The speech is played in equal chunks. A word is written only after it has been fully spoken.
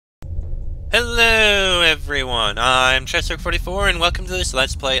Hello everyone, I'm Chester44 and welcome to this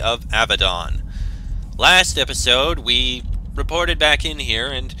Let's Play of Avadon. Last episode, we reported back in here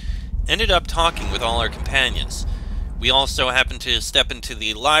and ended up talking with all our companions. We also happened to step into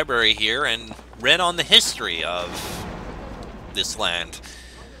the library here and read on the history of this land.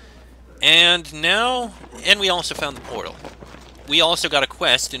 And we also found the portal. We also got a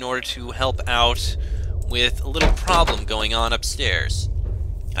quest in order to help out with a little problem going on upstairs.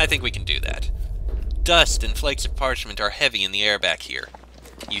 I think we can do that. Dust and flakes of parchment are heavy in the air back here.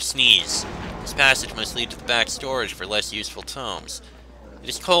 You sneeze. This passage must lead to the back storage for less useful tomes. It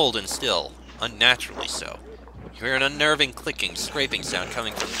is cold and still, unnaturally so. You hear an unnerving clicking, scraping sound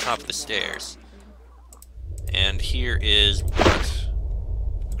coming from the top of the stairs. And here is what?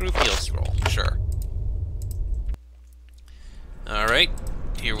 Group heal scroll, sure. Alright,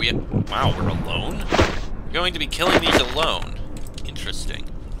 here we are. Wow, we're alone? We're going to be killing these alone. Interesting.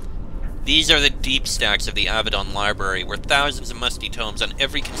 These are the deep stacks of the Avadon library, where thousands of musty tomes on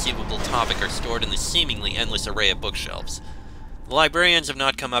every conceivable topic are stored in the seemingly endless array of bookshelves. The librarians have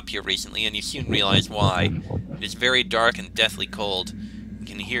not come up here recently, and you soon realize why. It is very dark and deathly cold. You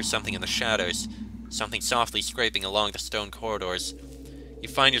can hear something in the shadows, something softly scraping along the stone corridors. You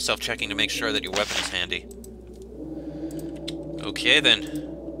find yourself checking to make sure that your weapon is handy. Okay then.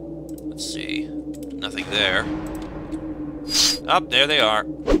 Let's see. Nothing there. Oh, there they are.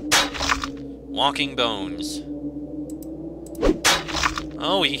 Walking bones.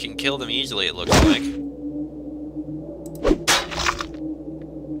 Oh, you can kill them easily, it looks like.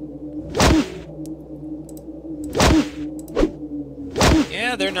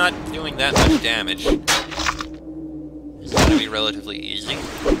 Yeah, they're not doing that much damage. It's gonna be relatively easy.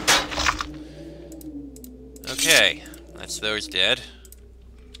 Okay, that's those dead.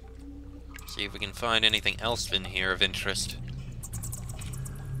 See if we can find anything else in here of interest.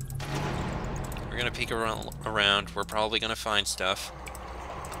 We're gonna peek around. We're probably gonna find stuff.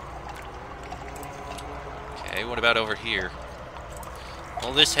 Okay, what about over here?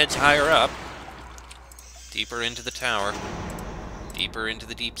 Well, this heads higher up. Deeper into the tower. Deeper into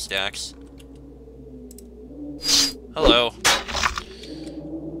the deep stacks. Hello.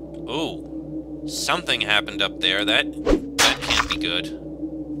 Ooh. Something happened up there. That can't be good.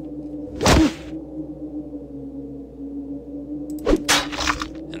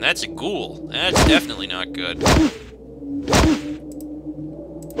 And that's a ghoul. That's definitely not good.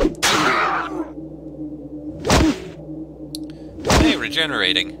 Hey,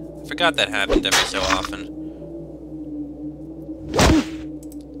 regenerating. Forgot that happened every so often.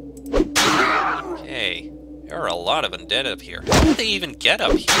 Okay. There are a lot of undead up here. How did they even get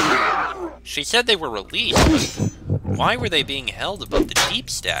up here? She said they were released, but why were they being held above the deep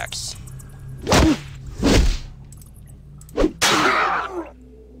stacks?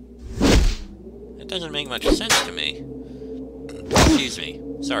 That doesn't make much sense to me. Excuse me.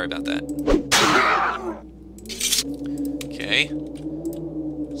 Sorry about that. Okay.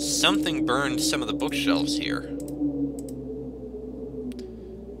 Something burned some of the bookshelves here.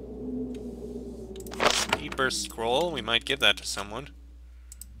 Deeper scroll. We might give that to someone.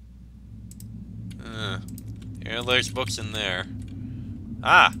 Yeah, there's books in there.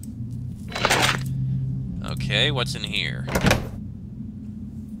 Ah! Okay, what's in here?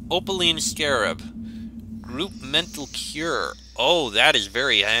 Opaline Scarab. Group Mental Cure. Oh, that is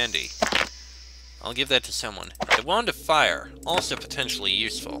very handy. I'll give that to someone. The Wand of Fire. Also potentially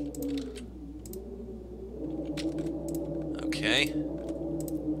useful. Okay.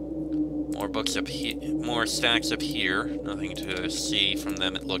 More books up here. More stacks up here. Nothing to see from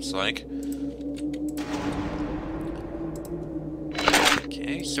them, it looks like.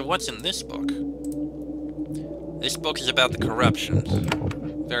 Okay, so what's in this book? This book is about the corruption.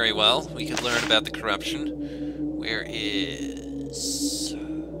 Very well, we could learn about the corruption. Where is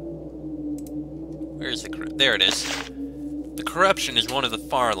there it is. The corruption is one of the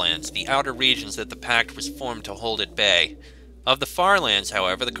Farlands, the outer regions that the Pact was formed to hold at bay. Of the Farlands,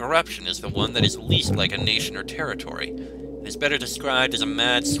 however, the corruption is the one that is least like a nation or territory. It is better described as a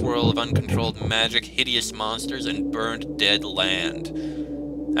mad swirl of uncontrolled magic, hideous monsters, and burned dead land.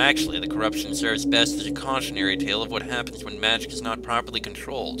 Actually, the corruption serves best as a cautionary tale of what happens when magic is not properly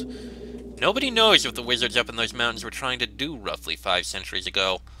controlled. Nobody knows what the wizards up in those mountains were trying to do roughly 5 centuries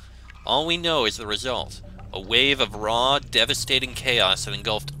ago. All we know is the result. A wave of raw, devastating chaos that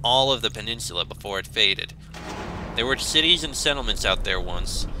engulfed all of the peninsula before it faded. There were cities and settlements out there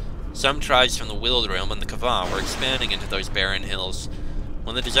once. Some tribes from the Wild Realm and the Kava were expanding into those barren hills.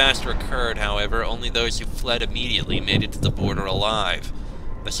 When the disaster occurred, however, only those who fled immediately made it to the border alive.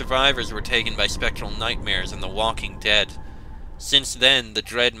 The survivors were taken by spectral nightmares and the walking dead. Since then, the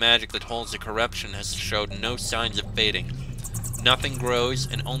dread magic that holds the corruption has showed no signs of fading. Nothing grows,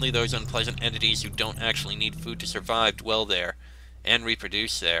 and only those unpleasant entities who don't actually need food to survive dwell there, and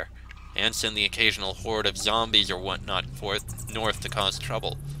reproduce there, and send the occasional horde of zombies or whatnot north to cause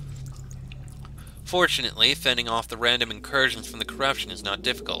trouble. Fortunately, fending off the random incursions from the corruption is not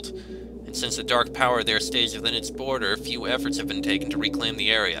difficult, and since the dark power there stays within its border, few efforts have been taken to reclaim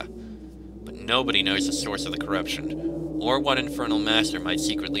the area. But nobody knows the source of the corruption, or what infernal master might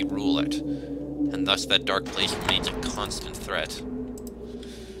secretly rule it, and thus that dark place remains a constant threat.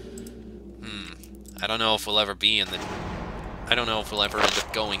 I don't know if we'll ever be in the... I don't know if we'll ever end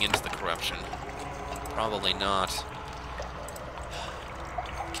up going into the corruption. Probably not.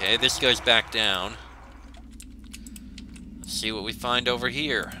 Okay, this goes back down. Let's see what we find over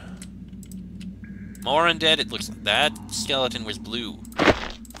here. More undead. It looks like that skeleton was blue.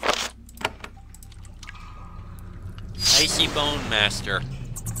 Icy Bone Master.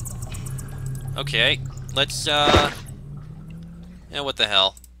 Okay, let's, yeah, what the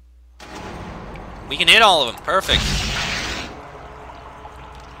hell. We can hit all of them. Perfect.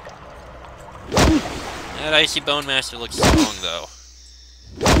 That Icy Bone Master looks strong, though.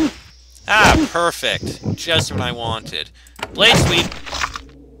 Ah, perfect. Just what I wanted. Blade Sweep.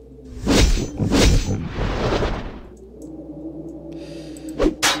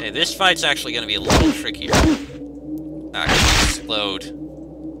 Okay, this fight's actually going to be a little trickier. Actually explode.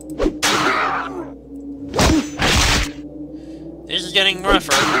 This is getting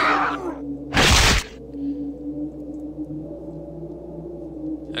rougher.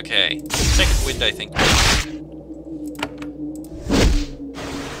 Okay, second wind, I think.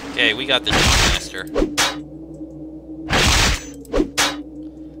 Okay, we got this master.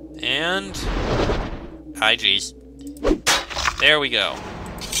 And... Hi, jeez. There we go.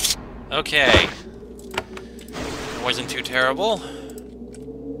 Okay. Wasn't too terrible.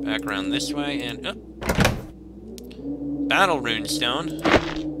 Back around this way, and... Oh. Battle Runestone.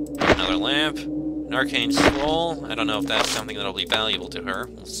 Another lamp. An arcane scroll. I don't know if that's something that'll be valuable to her.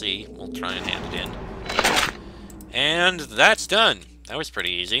 We'll see. We'll try and hand it in. And that's done. That was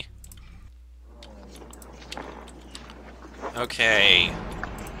pretty easy. Okay.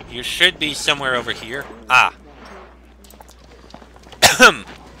 You should be somewhere over here. Ah.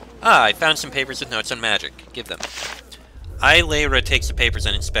 I found some papers with notes on magic. Give them. Lyra takes the papers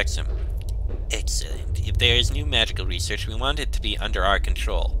and inspects them. Excellent. If there is new magical research, we want it to be under our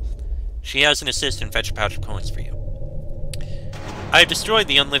control. She has an assistant fetch a pouch of coins for you. I have destroyed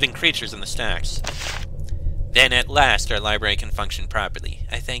the unliving creatures in the stacks. Then at last our library can function properly.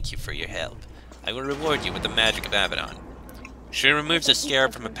 I thank you for your help. I will reward you with the magic of Avadon. She removes a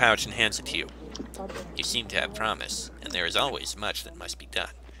scarab from a pouch and hands it to you. You seem to have promise, and there is always much that must be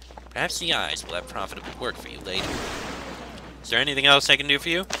done. Perhaps the eyes will have profitable work for you later. Is there anything else I can do for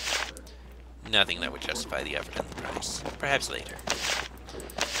you? Nothing that would justify the effort and the price. Perhaps later.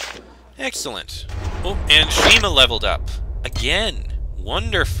 Excellent. Oh, and Shima leveled up. Again.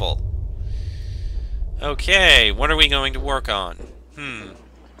 Wonderful. Okay, what are we going to work on?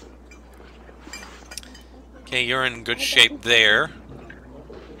 Okay, you're in good shape there.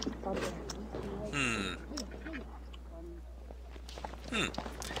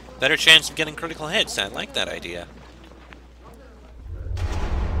 Better chance of getting critical hits. I like that idea.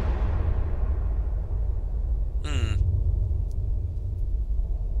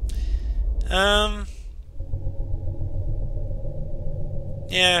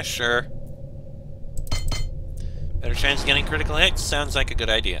 Yeah, sure. Better chance of getting critical hits. Sounds like a good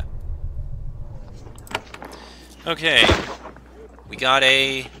idea. Okay. We got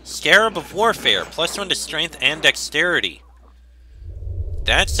a Scarab of Warfare. +1 to strength and dexterity.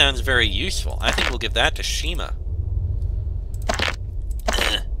 That sounds very useful. I think we'll give that to Shima.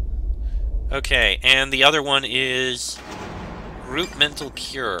 Okay, and the other one is Group Mental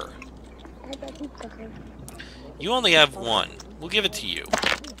Cure. You only have one. We'll give it to you.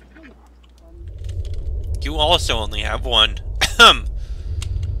 You also only have one.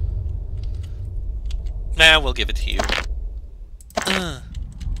 Nah, we'll give it to you.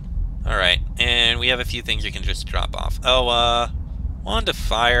 Alright, and we have a few things we can just drop off. Oh, Wand of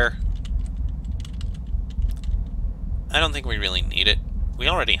Fire. I don't think we really need it. We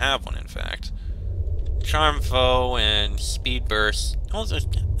already have one, in fact. Charm Foe and Speed Burst.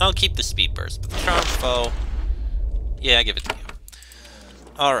 I'll keep the Speed Burst, but the Charm Foe... Yeah, give it to you.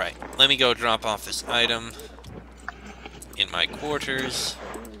 Alright, let me go drop off this item in my quarters.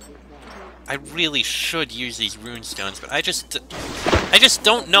 I really should use these runestones, but I just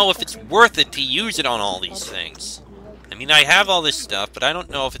don't know if it's worth it to use it on all these things. I mean, I have all this stuff, but I don't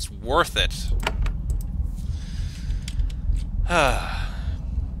know if it's worth it.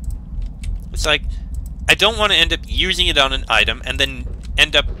 It's like, I don't want to end up using it on an item and then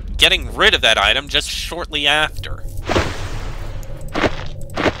end up getting rid of that item just shortly after.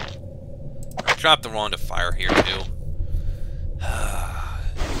 I dropped the wand of fire here, too.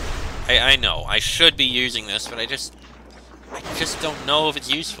 I know, I should be using this, but I just don't know if it's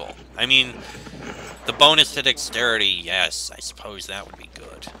useful. I mean, the bonus to dexterity, yes, I suppose that would be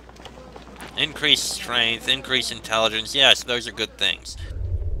good. Increased strength, increased intelligence, yes, those are good things.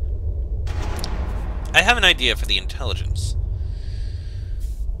 I have an idea for the intelligence.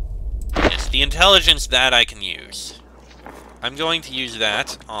 Yes, the intelligence that I can use. I'm going to use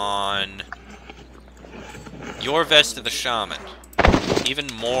that on your Vest of the Shaman. Even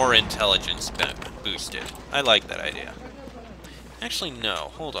more intelligence boosted. I like that idea. Actually,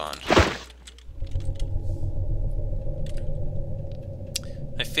 no. Hold on.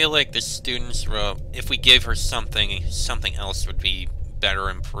 I feel like the student's row, if we gave her something else would be better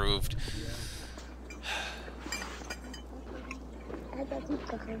improved.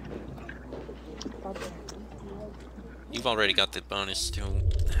 You've already got the bonus to...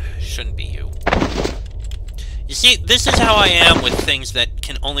 Shouldn't be you. You see, this is how I am with things that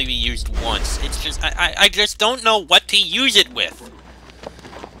can only be used once. It's just... I just don't know what to use it with.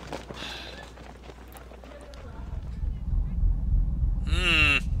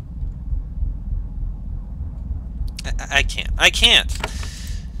 I can't.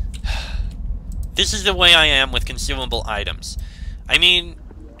 This is the way I am with consumable items. I mean,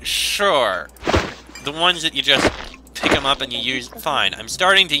 sure, the ones that you just pick them up and you use, fine. I'm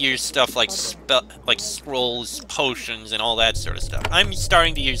starting to use stuff like scrolls, potions, and all that sort of stuff. I'm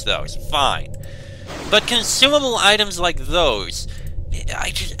starting to use those, fine. But consumable items like those,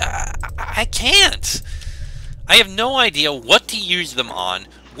 I can't. I have no idea what to use them on,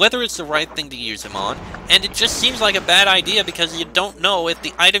 whether it's the right thing to use them on, and it just seems like a bad idea because you don't know if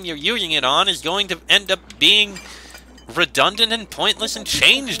the item you're using it on is going to end up being redundant and pointless and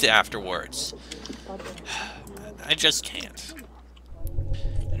changed afterwards. I just can't.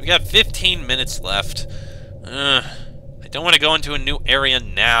 We got 15 minutes left. I don't want to go into a new area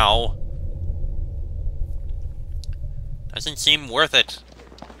now. Doesn't seem worth it.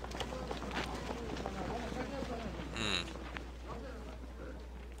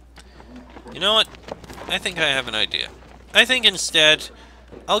 You know what? I think I have an idea. I think instead,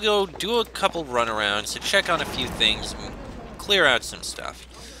 I'll go do a couple runarounds to check on a few things and clear out some stuff.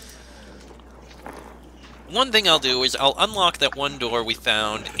 One thing I'll do is I'll unlock that one door we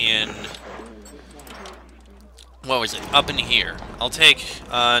found in... What was it? Up in here. I'll take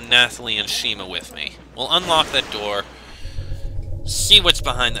Nathalie and Shima with me. We'll unlock that door, see what's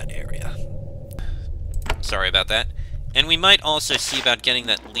behind that area. Sorry about that. And we might also see about getting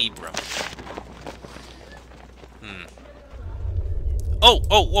that Libram.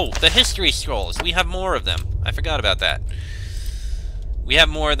 Oh, the history scrolls. We have more of them. I forgot about that. We have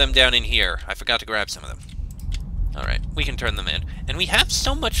more of them down in here. I forgot to grab some of them. Alright, we can turn them in. And we have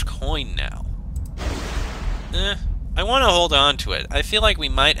so much coin now. I want to hold on to it. I feel like we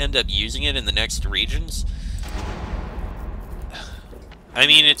might end up using it in the next regions. I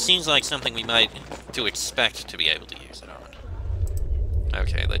mean, it seems like something we might expect to be able to use it on.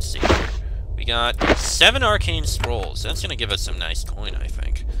 Okay, let's see. We got 7 arcane scrolls. That's going to give us some nice coin, I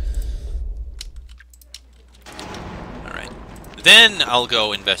think. Alright. Then I'll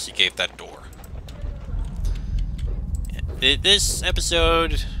go investigate that door. This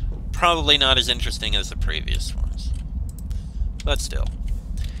episode, probably not as interesting as the previous ones. But still.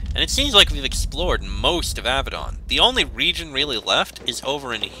 And it seems like we've explored most of Avadon. The only region really left is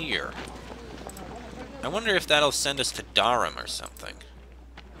over in here. I wonder if that'll send us to Dharam or something.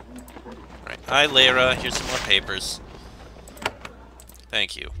 Right. Hi, Lyra. Here's some more papers.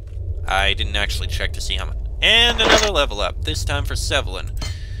 Thank you. I didn't actually check to see how much. And another level up, this time for Sevelin.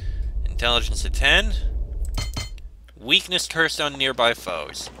 Intelligence at 10. Weakness cursed on nearby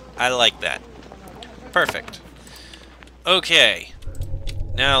foes. I like that. Perfect. Okay.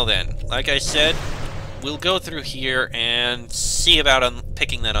 Now then, like I said, we'll go through here and see about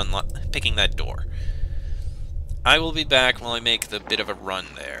picking that door. I will be back while I make the bit of a run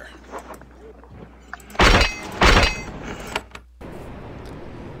there.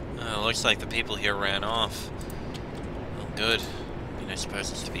 Looks like the people here ran off. Well, good. I mean, I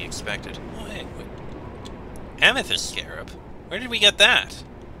suppose it's to be expected. Oh, hey, wait. Amethyst Scarab? Where did we get that?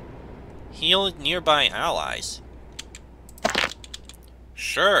 Heal nearby allies.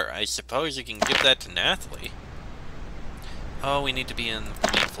 Sure, I suppose you can give that to Nathalie. Oh, we need to be in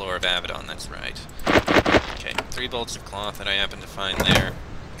the main floor of Avadon, that's right. Okay, 3 bolts of cloth that I happen to find there.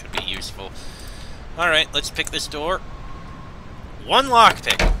 Could be useful. Alright, let's pick this door. 1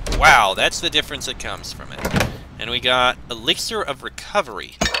 lockpick. Wow, that's the difference that comes from it. And we got Elixir of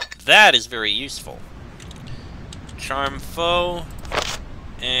Recovery. That is very useful. Charm Foe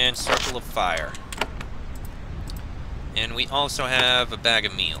and Circle of Fire. And we also have a bag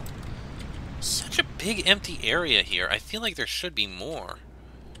of meal. Such a big empty area here. I feel like there should be more.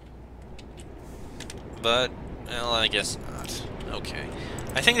 But, well, I guess not. Okay.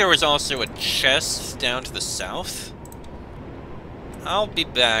 I think there was also a chest down to the south. I'll be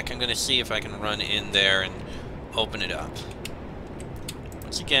back. I'm going to see if I can run in there and open it up.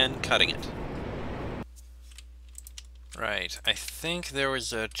 Once again, cutting it. Right. I think there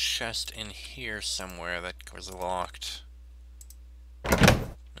was a chest in here somewhere that was locked.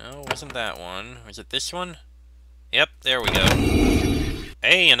 No, wasn't that one. Was it this one? Yep, there we go.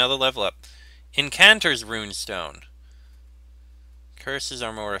 Hey, another level up. Incanter's Runestone. Curses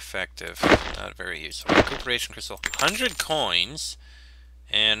are more effective. Not very useful. Recuperation Crystal. 100 coins.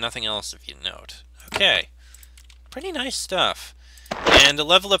 And nothing else if you note. Okay. Pretty nice stuff. And a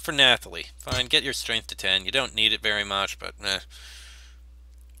level up for Nathalie. Fine, get your strength to 10. You don't need it very much, but meh.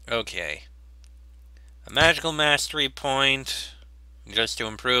 Okay. A magical mastery point. Just to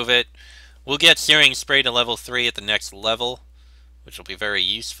improve it. We'll get Searing Spray to level 3 at the next level, which will be very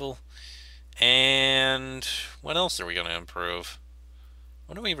useful. And what else are we going to improve?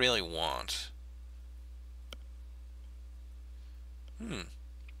 What do we really want?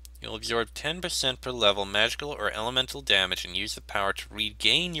 You'll absorb 10% per level magical or elemental damage and use the power to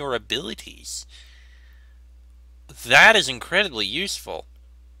regain your abilities. That is incredibly useful.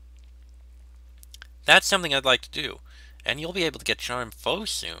 That's something I'd like to do. And you'll be able to get Charm Foe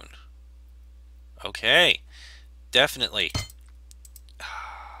soon. Okay. Definitely.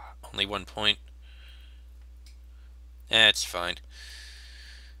 Only 1 point. That's fine.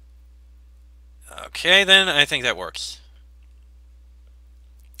 Okay, then. I think that works.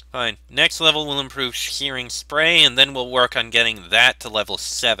 Fine. Next level will improve Searing Spray, and then we'll work on getting that to level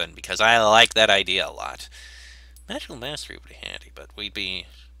 7, because I like that idea a lot. Magical Mastery would be handy, but we'd be...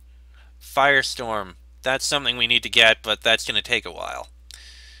 Firestorm. That's something we need to get, but that's going to take a while.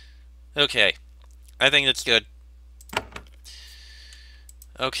 Okay. I think that's good.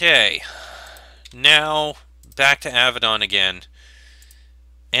 Okay. Now, back to Avadon again.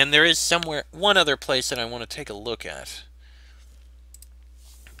 And there is somewhere, one other place that I want to take a look at.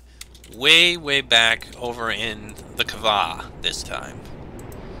 Way, way back over in the Kava this time.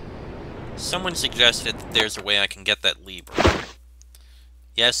 Someone suggested that there's a way I can get that Libra.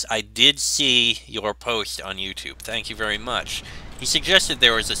 Yes, I did see your post on YouTube. Thank you very much. He suggested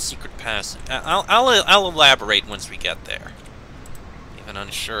there was a secret passage. I'll elaborate once we get there. Even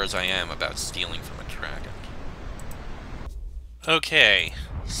unsure as I am about stealing from a dragon. Okay,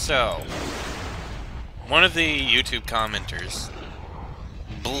 so... one of the YouTube commenters...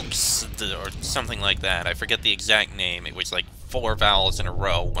 Bulks, or something like that. I forget the exact name. It was like 4 vowels in a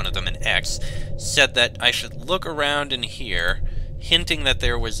row, one of them an X. Said that I should look around in here, hinting that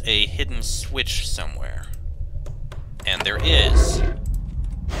there was a hidden switch somewhere. And there is.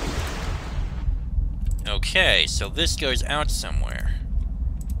 Okay, so this goes out somewhere.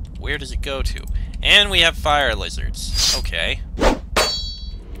 Where does it go to? And we have fire lizards. Okay.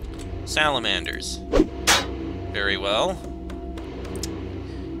 Salamanders. Very well.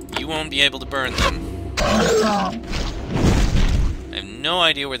 You won't be able to burn them. I have no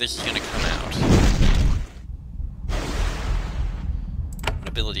idea where this is going to come out. What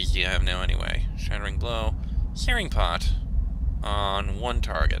abilities do you have now, anyway? Shattering Blow. Searing Pot. On 1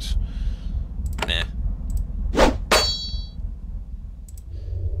 target. Meh.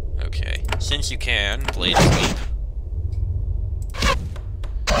 Okay. Since you can, Blade Sweep.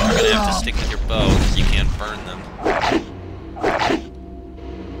 You're going to have to stick with your bow, because you can't burn them.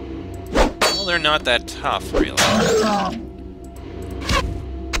 Well, they're not that tough, really. Come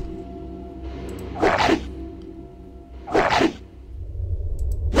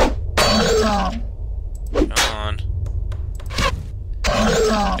on.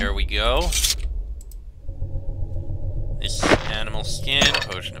 There we go. This animal skin,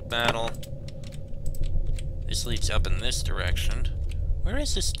 potion of battle. This leads up in this direction. Where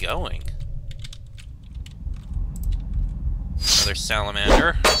is this going? Another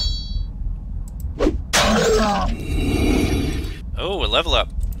salamander. Oh, a level up.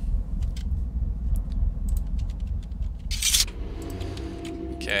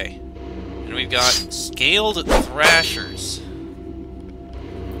 Okay. And we've got scaled thrashers.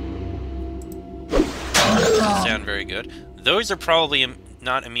 Doesn't sound very good. Those are probably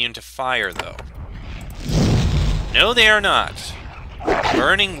not immune to fire, though. No, they are not.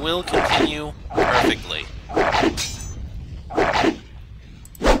 Burning will continue perfectly.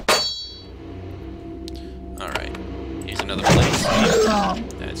 Alright. Here's another place.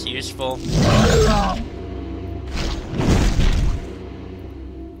 That's useful.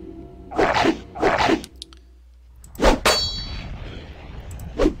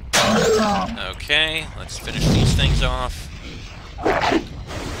 Okay, let's finish these things off.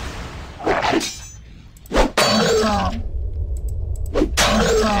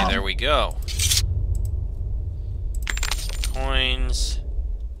 Okay, there we go. Some coins.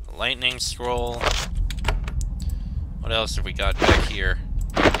 A lightning scroll. What else have we got back here?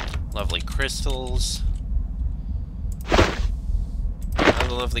 Lovely crystals.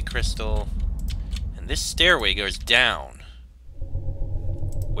 Another lovely crystal. And this stairway goes down.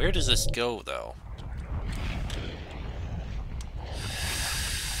 Where does this go, though?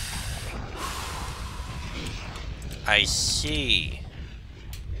 I see.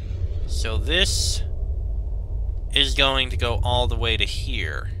 So this is going to go all the way to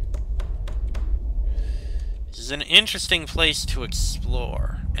here. This is an interesting place to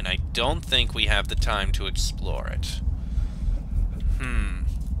explore, and I don't think we have the time to explore it.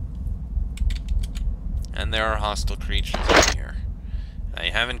 And there are hostile creatures in here. I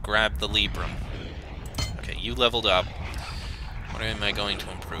haven't grabbed the Librum. Okay, you leveled up. What am I going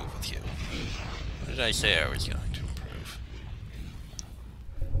to improve with you? What did I say I was going to improve?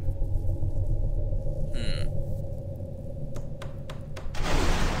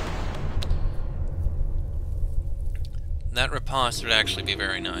 That riposte would actually be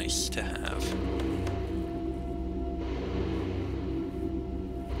very nice to have.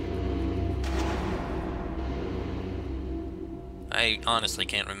 I honestly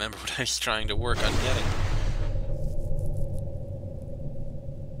can't remember what I was trying to work on getting.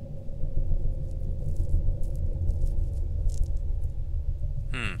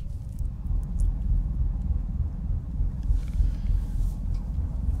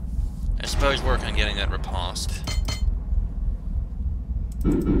 I suppose work on getting that riposte.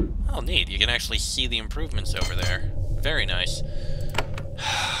 Oh, neat. You can actually see the improvements over there. Very nice.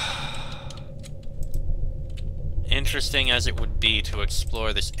 Interesting as it would be to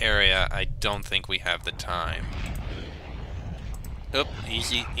explore this area, I don't think we have the time. Oop,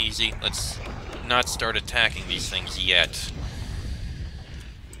 easy, easy. Let's not start attacking these things yet.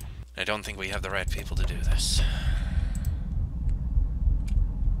 I don't think we have the right people to do this.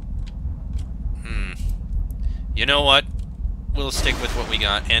 You know what? We'll stick with what we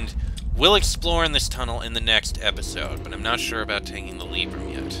got, and we'll explore in this tunnel in the next episode, but I'm not sure about taking the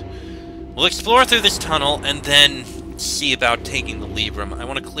Librum yet. We'll explore through this tunnel, and then see about taking the Librum. I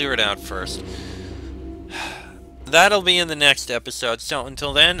want to clear it out first. That'll be in the next episode, so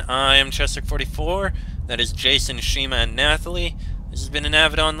until then, I am Chester44, that is Jason, Shima, and Nathalie. This has been an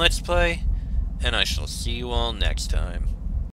Avadon Let's Play, and I shall see you all next time.